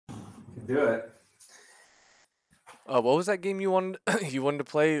Do it. What was that game you wanted? You wanted to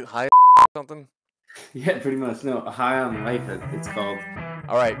play high something? Yeah, pretty much. No, High on Life, it's called.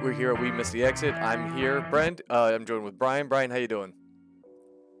 All right, we're here at We Missed the Exit. I'm here, Brent. I'm joined with Bryan. Bryan, how you doing?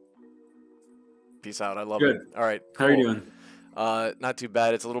 Peace out. I love it. Good. All right, How are you cool. doing? Not too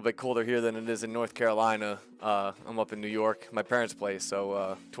bad. It's a little bit colder here than it is in North Carolina. I'm up in New York, my parents' place.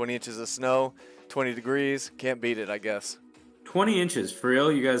 So 20 inches of snow, 20 degrees. Can't beat it, I guess. 20 inches. For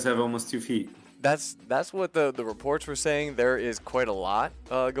real? You guys have almost 2 feet. That's what the reports were saying. There is quite a lot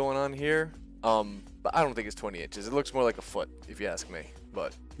going on here. But I don't think it's 20 inches. It looks more like a foot, if you ask me.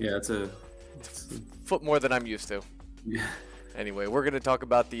 But Yeah, it's a foot more than I'm used to. yeah. Anyway, we're going to talk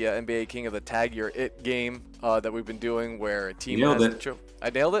about the NBA King of the Tag Your It game that we've been doing where a team Nailed has it. I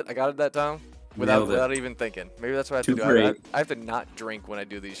nailed it? I got it that time? Nailed it. Without even thinking. Maybe that's what I have to 2 do. for 8. I have to not drink when I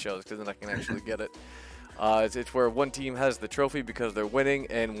do these shows because then I can actually get it. It's where one team has the trophy because they're winning,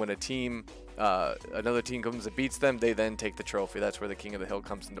 and when another team comes and beats them, they then take the trophy. That's where the King of the Hill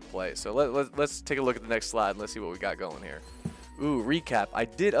comes into play. So let's take a look at the next slide and let's see what we got going here. Ooh, recap. I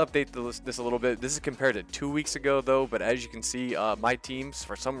did update this a little bit. This is compared to 2 weeks ago, though, but as you can see, my teams,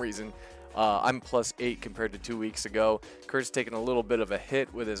 for some reason, I'm +8 compared to 2 weeks ago. Kurt's taking a little bit of a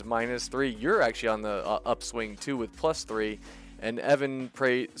hit with his -3. You're actually on the upswing, too, with +3. And Evan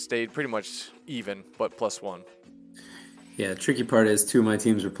stayed pretty much even, but +1. Yeah, the tricky part is two of my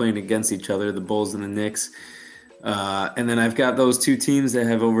teams are playing against each other, the Bulls and the Knicks. And then I've got those two teams that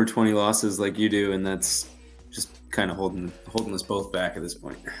have over 20 losses like you do, and that's just kind of holding us both back at this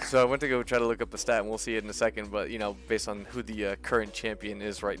point. So I went to go try to look up the stat, and we'll see it in a second. But, based on who the current champion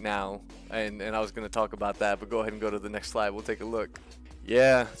is right now, and I was going to talk about that, but go ahead and go to the next slide. We'll take a look.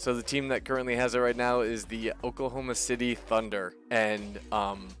 Yeah, so the team that currently has it right now is the Oklahoma City Thunder. And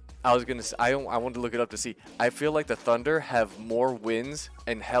I was going to say, I wanted to look it up to see. I feel like the Thunder have more wins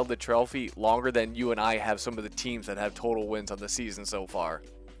and held the trophy longer than you and I have some of the teams that have total wins on the season so far.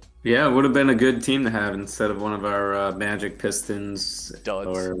 Yeah, it would have been a good team to have instead of one of our Magic Pistons. Duds.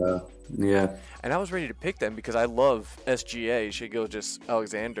 Or, yeah. And I was ready to pick them because I love SGA, Shai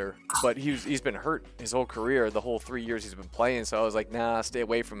Gilgeous-Alexander, but he's been hurt his whole career, the whole 3 years he's been playing. So I was like, nah, stay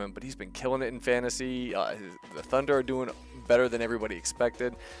away from him. But he's been killing it in fantasy. The Thunder are doing better than everybody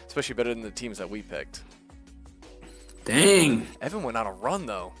expected, especially better than the teams that we picked. Dang. Evan went on a run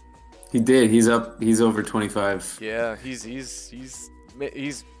though. He did. He's up. He's over 25. Yeah,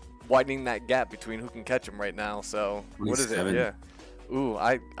 he's widening that gap between who can catch him right now. So what is it? Yeah. Ooh,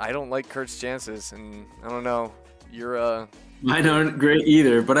 I don't like Kurt's chances, and I don't know. Mine aren't great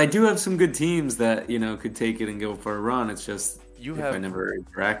either, but I do have some good teams that could take it and go for a run. It's just I never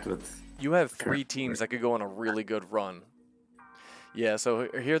interact with. You have 3 teams that could go on a really good run. Yeah, so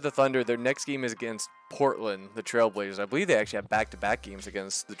here the Thunder. Their next game is against Portland, the Trailblazers. I believe they actually have back-to-back games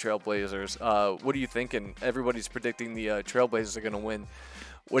against the Trailblazers. What are you thinking? Everybody's predicting the Trailblazers are going to win.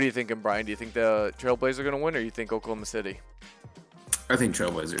 What are you thinking, Bryan? Do you think the Trailblazers are going to win, or do you think Oklahoma City? I think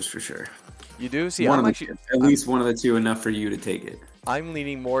Trailblazers for sure. You do? See, at least one of the two, enough for you to take it. I'm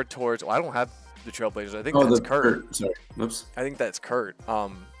leaning more towards. Well, I don't have the Trailblazers. I think that's Kurt. Sorry. Oops. I think that's Kurt.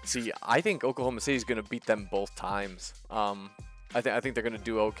 See, I think Oklahoma City is going to beat them both times. I think they're going to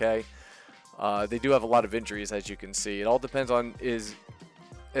do okay. They do have a lot of injuries, as you can see. It all depends on is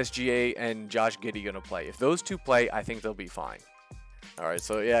SGA and Josh Giddey going to play. If those two play, I think they'll be fine. All right,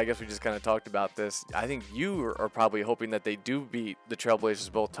 so yeah, I guess we just kind of talked about this. I think you are probably hoping that they do beat the Trailblazers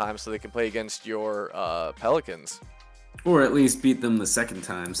both times so they can play against your Pelicans. Or at least beat them the second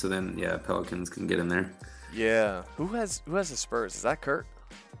time, so then, yeah, Pelicans can get in there. Yeah. Who has the Spurs? Is that Kurt?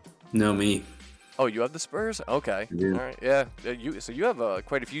 No, me. Oh, you have the Spurs? Okay. I do. All right, yeah. So you have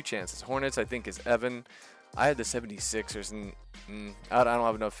quite a few chances. Hornets, I think, is Evan. I had the 76ers, and I don't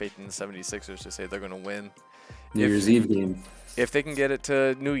have enough faith in the 76ers to say they're going to win. New Year's Eve game. If they can get it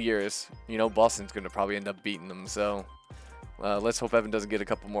to New Year's, Boston's going to probably end up beating them. So let's hope Evan doesn't get a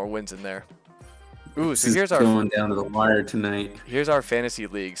couple more wins in there. Ooh, so here's our going down to the wire tonight. Here's our fantasy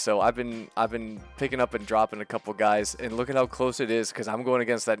league. So I've been picking up and dropping a couple guys, and look at how close it is because I'm going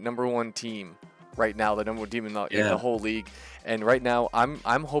against that #1 team right now, the #1 team in the whole league. And right now,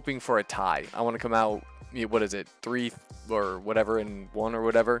 I'm hoping for a tie. I want to come out. What is it? 3 or whatever and 1 or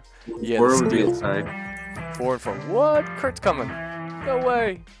whatever. Yeah, 4 would be a tie. 4 and 4. What? Kurt's coming. No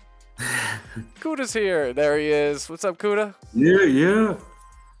way. Kuda's here. There he is. What's up, Kuda? Yeah.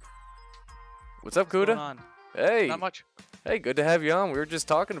 What's up, Kuda? What's going on? Hey. Not much. Hey, good to have you on. We were just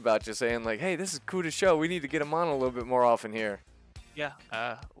talking about you, saying like, hey, this is Kuda's show. We need to get him on a little bit more often here. Yeah,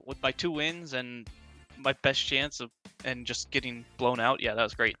 with my 2 wins and my best chance of just getting blown out, yeah, that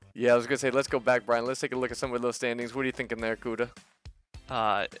was great. Yeah, I was gonna say let's go back, Bryan. Let's take a look at some of those standings. What are you thinking there, Kuda?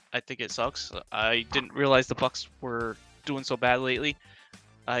 I think it sucks. I didn't realize the Bucks were doing so bad lately.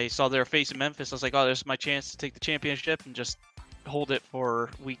 I saw they were facing Memphis. I was like, oh, there's my chance to take the championship and just hold it for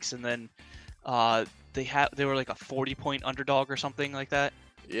weeks. And then they were like a 40-point underdog or something like that.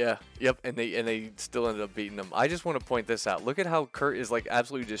 Yeah, yep, and they still ended up beating them. I just want to point this out. Look at how Kurt is like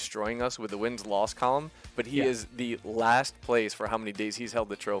absolutely destroying us with the wins-loss column, but he is the last place for how many days he's held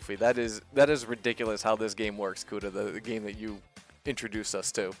the trophy. That is ridiculous how this game works, Kuda, the game that you introduced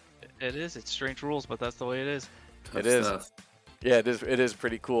us to. It is. It's strange rules, but that's the way it is. It is. Yeah, it is. It is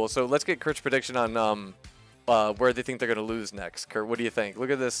pretty cool. So let's get Kurt's prediction on where they think they're going to lose next. Kurt, what do you think? Look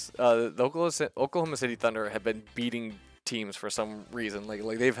at this. The Oklahoma City Thunder have been beating teams for some reason. Like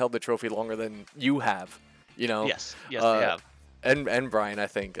they've held the trophy longer than you have. You know. Yes, they have. And Bryan, I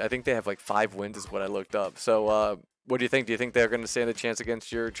think they have like 5 wins is what I looked up. So what do you think? Do you think they're going to stand a chance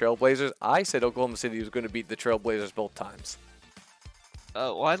against your Trailblazers? I said Oklahoma City was going to beat the Trailblazers both times.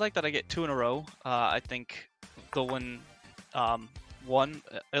 Well, I like that I get 2 in a row. I think they'll win one,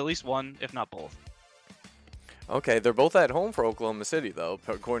 at least one, if not both. Okay, they're both at home for Oklahoma City, though,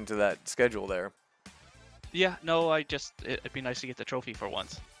 according to that schedule there. Yeah, no, it'd be nice to get the trophy for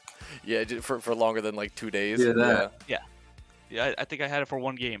once. Yeah, for longer than like 2 days. Yeah, I think I had it for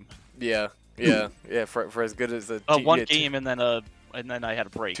 1 game. Yeah. For as good as the one game and then I had a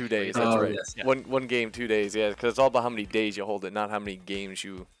break. 2 days. That's right. Yes. Yeah. One game, 2 days. Yeah, because it's all about how many days you hold it, not how many games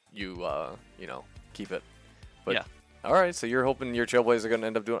you keep it. But, yeah. All right, so you're hoping your Trailblazers are going to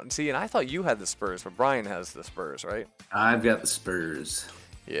end up doing it. See, and I thought you had the Spurs, but Bryan has the Spurs, right? I've got the Spurs.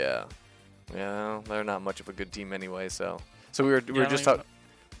 Yeah. Yeah, they're not much of a good team anyway, so we were just talking.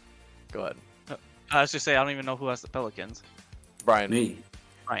 Go ahead. I was just say I don't even know who has the Pelicans. Bryan. Me.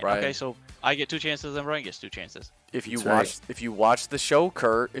 Bryan. Bryan. Okay, so I get 2 chances and Bryan gets 2 chances. If you That's watch the show,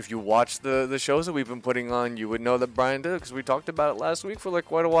 Kurt, if you watch the shows that we've been putting on, you would know that Bryan did, because we talked about it last week for like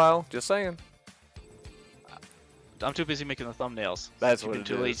quite a while. Just saying. I'm too busy making the thumbnails. That's I've what been it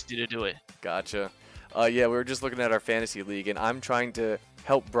too is. lazy to do it. Gotcha. Yeah, we were just looking at our fantasy league, and I'm trying to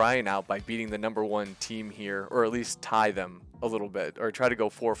help Bryan out by beating the #1 team here, or at least tie them a little bit, or try to go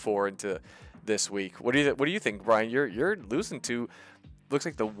 4-4 into this week. What do you think, Bryan? You're losing to looks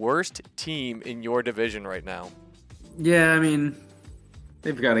like the worst team in your division right now. Yeah, I mean,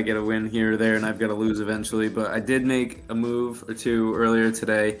 they've got to get a win here or there, and I've got to lose eventually. But I did make a move or 2 earlier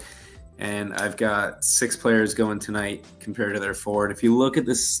today, and I've got 6 players going tonight compared to their 4. And if you look at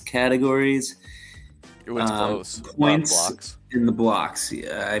the categories, It was close. Points blocks. in the blocks.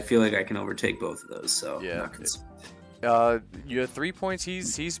 Yeah, I feel like I can overtake both of those. So Yeah. I'm not concerned. You have 3 points.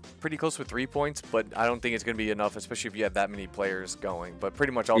 He's pretty close with 3 points, but I don't think it's going to be enough, especially if you have that many players going. But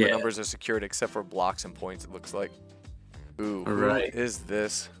pretty much all the numbers are secured except for blocks and points, it looks like. Ooh, All right. Who is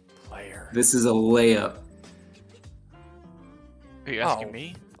this player? This is a layup. Are you asking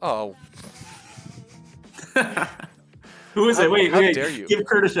me? Oh, Who is it? Wait, how dare you? Give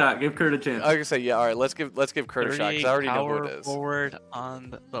Kurt a shot. Give Kurt a chance. I was gonna say, yeah. All right, let's give Kurt a shot, because I already know who it is. Forward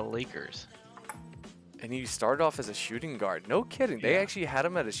on the Lakers. And he started off as a shooting guard. No kidding. They actually had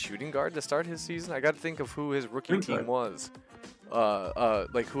him at a shooting guard to start his season. I got to think of who his rookie team was.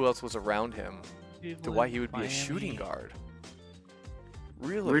 Like who else was around him to why he would be a shooting guard.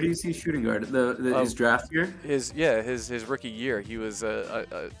 Really? Where do you see shooting guard? His draft year? His rookie year, he was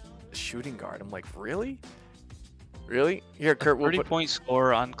a shooting guard. I'm like, really? Really? Here, Kurt, we'll 30-point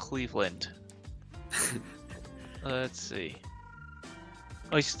score on Cleveland. Let's see.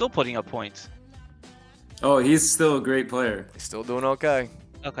 Oh, he's still putting up points. Oh, he's still a great player. He's still doing okay.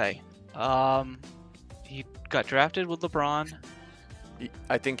 Okay. He got drafted with LeBron.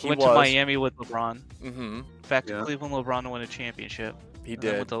 I think he went was. to Miami with LeBron. Mm-hmm. Back to Cleveland, LeBron to win a championship. He And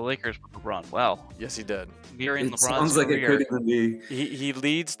then did. with the Lakers with LeBron. Wow. Yes, he did. Mirroring It LeBron's sounds like career. it could even be. He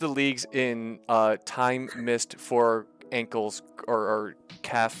leads the leagues in time missed for ankles or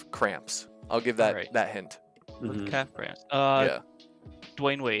calf cramps. I'll give that Right. that hint. with Mhm. calf cramps. Yeah.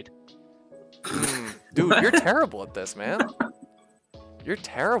 Dwayne Wade. Dude, you're terrible at this, man. You're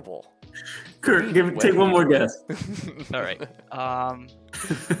terrible. Kurt, take one more guess. All right.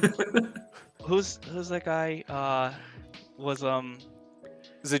 Who's that guy? Was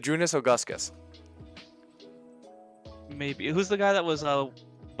Zydrunas Augustus. maybe who's the guy that was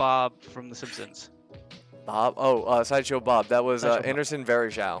Bob from The Simpsons? Bob. Oh, Sideshow Bob. That was Sideshow Bob. Anderson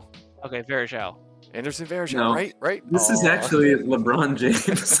Varejao. Okay, Varejao. Anderson Varejao, No. right? This is Aw. actually LeBron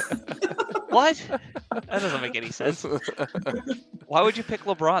James. What? That doesn't make any sense. Why would you pick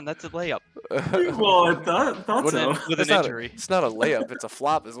LeBron? That's a layup. Well, I thought With so. an It's not injury. it's not a layup. It's a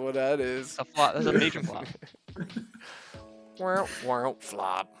flop, is what that is. It's a flop. That's a major flop.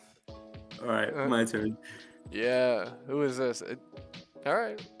 Flop. All right, my turn. Yeah. Who is this? All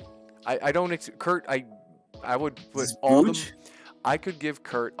right. I don't Kurt. I would put Is all them. Vooch? I could give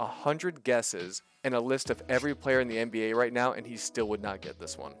Kurt 100 guesses and a list of every player in the NBA right now, and he still would not get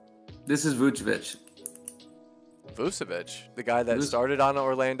this one. This is Vucevic. Vucevic, the guy that started on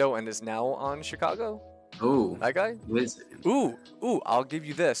Orlando and is now on Chicago. Oh, That guy? wait a second. Ooh, I'll give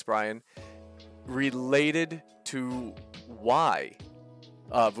you this, Brian. Related to why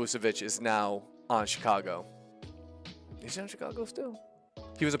Vucevic is now on Chicago. Is he on Chicago still?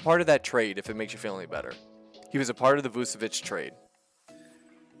 He was a part of that trade, if it makes you feel any better. He was a part of the Vucevic trade.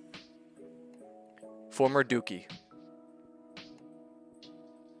 Former Dookie.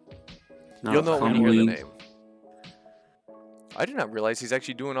 You'll know when you hear the name. I did not realize he's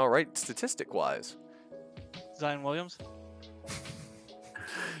actually doing all right statistic-wise. Zion Williams.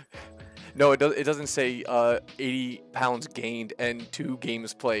 No, it doesn't say 80 pounds gained and 2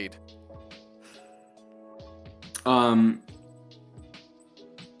 games played. Marvin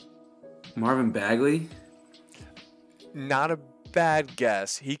Bagley. Not a bad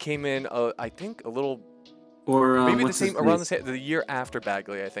guess. He came in, I think, a little, Or maybe the what's his same around face? the year after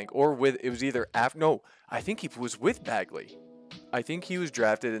Bagley, I think, or with it was either after. No, I think he was with Bagley. I think he was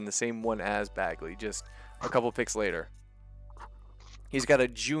drafted in the same one as Bagley, just a couple picks later. He's got a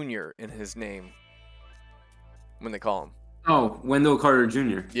junior in his name when they call him. Oh, Wendell Carter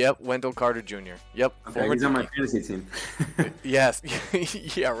Jr. Yep, Wendell Carter Jr. Yep, Okay, he's on my fantasy team. Yes,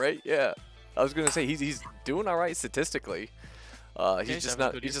 yeah, right, yeah. I was gonna say he's doing all right statistically. He's he's just having a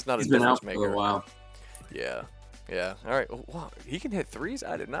not good he's year. just not a He's been out difference for a maker. while. Yeah, yeah. All right. Oh, wow, he can hit threes.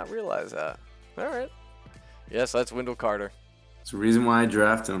 I did not realize that. All right. Yes, that's Wendell Carter. It's the reason why I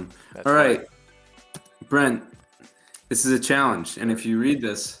drafted him. That's All right, Brent, this is a challenge, and if you read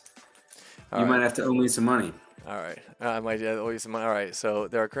this, All you right. might have to owe me some money. All right. I might owe you some money. All right. So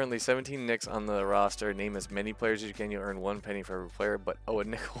there are currently 17 Knicks on the roster. Name as many players as you can. You earn 1 penny for every player, but a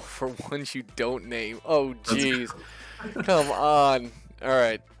nickel for ones you don't name. Oh, jeez. Come on. All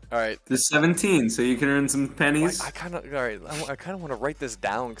right. All right. There's 17, so you can earn some pennies. I kind of all right. I kind of want to write this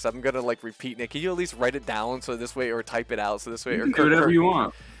down because I'm gonna like repeat it. Can you at least write it down so this way, or type it out so this way, You or can do whatever you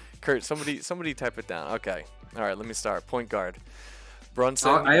want. Kurt, somebody type it down. Okay. All right. Let me start. Point guard.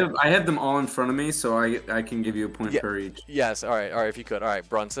 Brunson. I have them all in front of me, so I can give you a point per each. Yes. All right. All right. If you could. All right.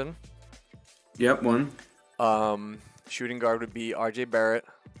 Brunson. Yep, 1, Shooting guard would be R.J. Barrett.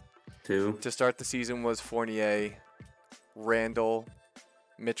 2, To start the season was Fournier, Randall,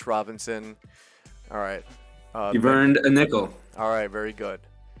 Mitch Robinson. All right. You've earned a nickel. All right. Very good.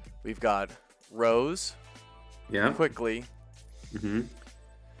 We've got Rose. Yeah. Quickly. Mm-hmm.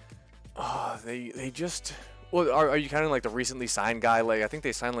 Oh, they just. Well, are you kind of like the recently signed guy? Like I think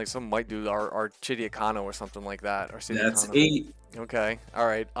they signed like some white dude, our Chidiakano or something like that. Or That's Sidiakano. 8, Okay. All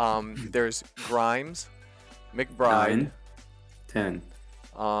right. There's Grimes, McBride. 9, 10.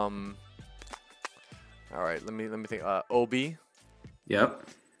 All right. Let me think. Obi, Yep.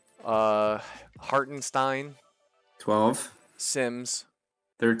 Hartenstein, 12, Sims.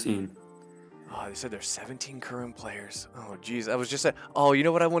 13. Oh, they said there's 17 current players. Oh, geez. I was just saying. Oh, you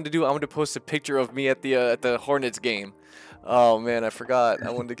know what I wanted to do? I wanted to post a picture of me at the Hornets game. Oh man, I forgot.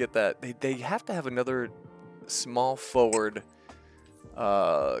 I wanted to get that. They have to have another small forward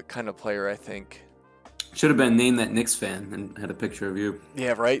kind of player, I think. Should have been named that Knicks fan and had a picture of you.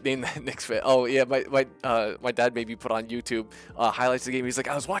 Yeah, right. Name that Knicks fan. Oh yeah, my dad made me put on YouTube highlights of the game. He's like,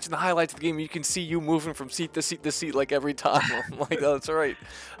 I was watching the highlights of the game. You can see you moving from seat to seat to seat like every time. I'm like, oh, that's right.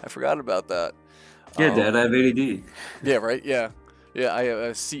 I forgot about that. Yeah, Dad, I have ADD. Yeah, right. Yeah, yeah. I have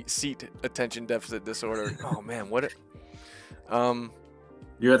a seat attention deficit disorder. Oh man, what?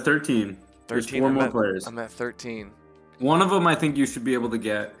 You're at 13. There's 13. 4 more players. I'm at 13. One of them I think you should be able to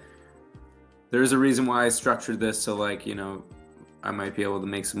get. There's a reason why I structured this so, like, you know, I might be able to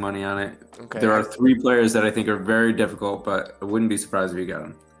make some money on it. Okay. There are 3 players that I think are very difficult, but I wouldn't be surprised if you got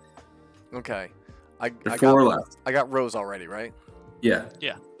them. Okay. There's 4 left. I got Rose already, right? Yeah.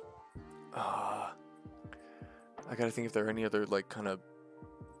 Yeah. I gotta think if there are any other like kind of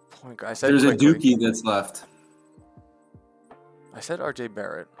point guard. I said There's a quickly. Dookie that's left. I said R.J.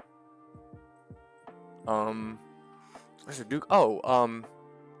 Barrett. There's a Duke. Oh,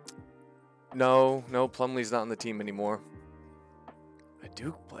 no, Plumlee's not on the team anymore. A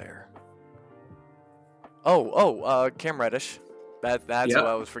Duke player. Cam Reddish. That's Yep. what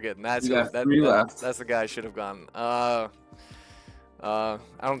I was forgetting. That's You got that, 3 that- left. That's the guy I should have gone. I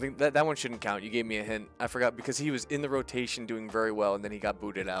don't think that one shouldn't count. You gave me a hint. I forgot because he was in the rotation doing very well, and then he got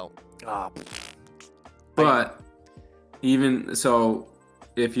booted out. But even so,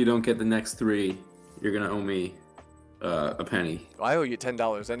 if you don't get the next 3, you're going to owe me a penny. I owe you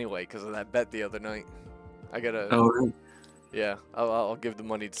 $10 anyway because of that bet the other night. I gotta. Oh, Yeah, I'll give the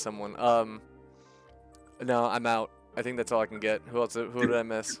money to someone. No, I'm out. I think that's all I can get. Who else? Who did I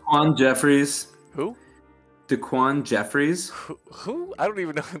miss? Daquan Jeffries. Who? Daquan Jeffries. Who? I don't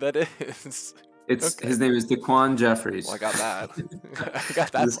even know who that is. His name is Daquan Jeffries. Well, I got that. I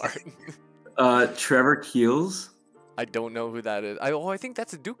got that part. Trevor Keels. I don't know who that is. I think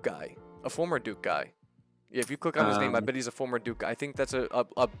that's a Duke guy, a former Duke guy. Yeah, if you click on his name, I bet he's a former Duke guy. I think that's a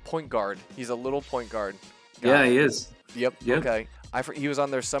point guard. He's a little point guard guy. Yeah, he is. Yep. Okay. He was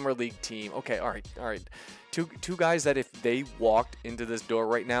on their summer league team. Okay. All right. Two guys that if they walked into this door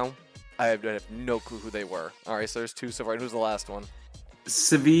right now, I have no clue who they were. All right. So there's two so far. Who's the last one?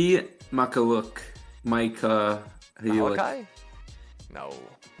 Savi Makaluk. Mike. Malachi? No.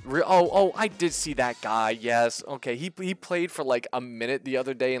 Oh, I did see that guy. Yes. Okay. He played for like a minute the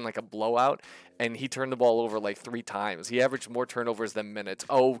other day in like a blowout, and he turned the ball over like 3 times. He averaged more turnovers than minutes.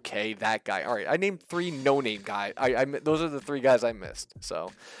 Okay, that guy. All right. I named 3 no-name guys. Those are the 3 guys I missed.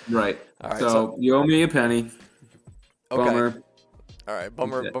 So. Right. All right. So you owe me a penny. Okay. Bummer. All right.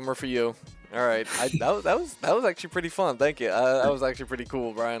 Bummer for you. All right. That was actually pretty fun. Thank you. That was actually pretty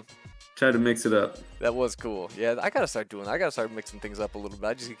cool, Brian. Try to mix it up. That was cool. Yeah, I gotta start doing that. I gotta start mixing things up a little bit.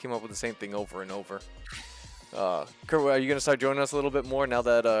 I just came up with the same thing over and over. Kurt, are you gonna start joining us a little bit more now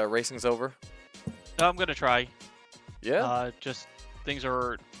that racing's over? I'm gonna try. Yeah. Just things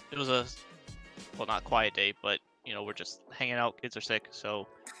are. It was a not quiet day, but we're just hanging out. Kids are sick, so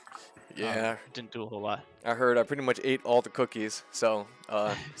yeah, didn't do a whole lot. I heard I pretty much ate all the cookies. So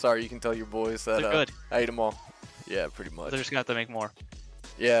sorry, you can tell your boys that They're good. I ate them all. Yeah, pretty much. They're just gonna have to make more.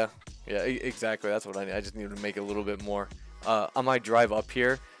 Yeah, exactly. That's what I need. I just need to make a little bit more. On my drive up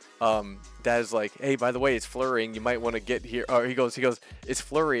here, Dad's like, "Hey, by the way, it's flurrying. You might want to get here." Or he goes, "It's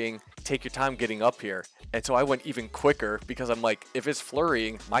flurrying. Take your time getting up here." And so I went even quicker because I'm like, if it's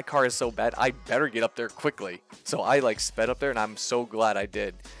flurrying, my car is so bad, I better get up there quickly. So I like sped up there, and I'm so glad I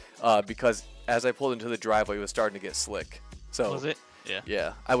did, because as I pulled into the driveway, it was starting to get slick. So Was it? Yeah.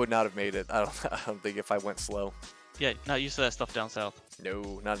 Yeah, I would not have made it. I don't think if I went slow. Yeah, not used to that stuff down south.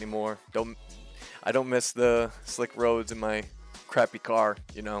 No, not anymore. I don't miss the slick roads in my crappy car,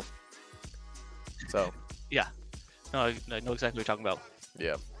 So. Yeah. No, I know exactly what you're talking about.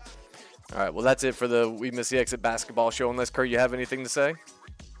 Yeah. All right. Well, that's it for the We Miss the Exit basketball show. Unless, Kurt, you have anything to say?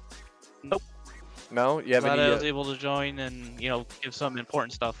 Nope. No? You have Glad any? I was able to join and give some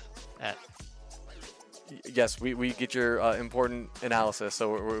important stuff. Yes, we get your important analysis,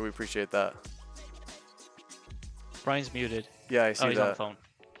 so we appreciate that. Brian's muted. Yeah, I see he's that. on the phone.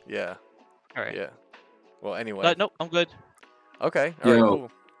 Yeah. All right. Yeah. Well, anyway. Nope, I'm good. Okay. All right.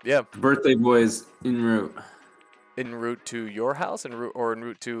 Cool. Yeah. Birthday boys en route. En route to your house, en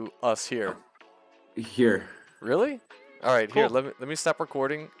route to us here. Here. Really? All right. Cool. Here. Let me stop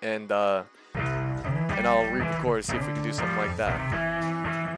recording and I'll re-record to see if we can do something like that.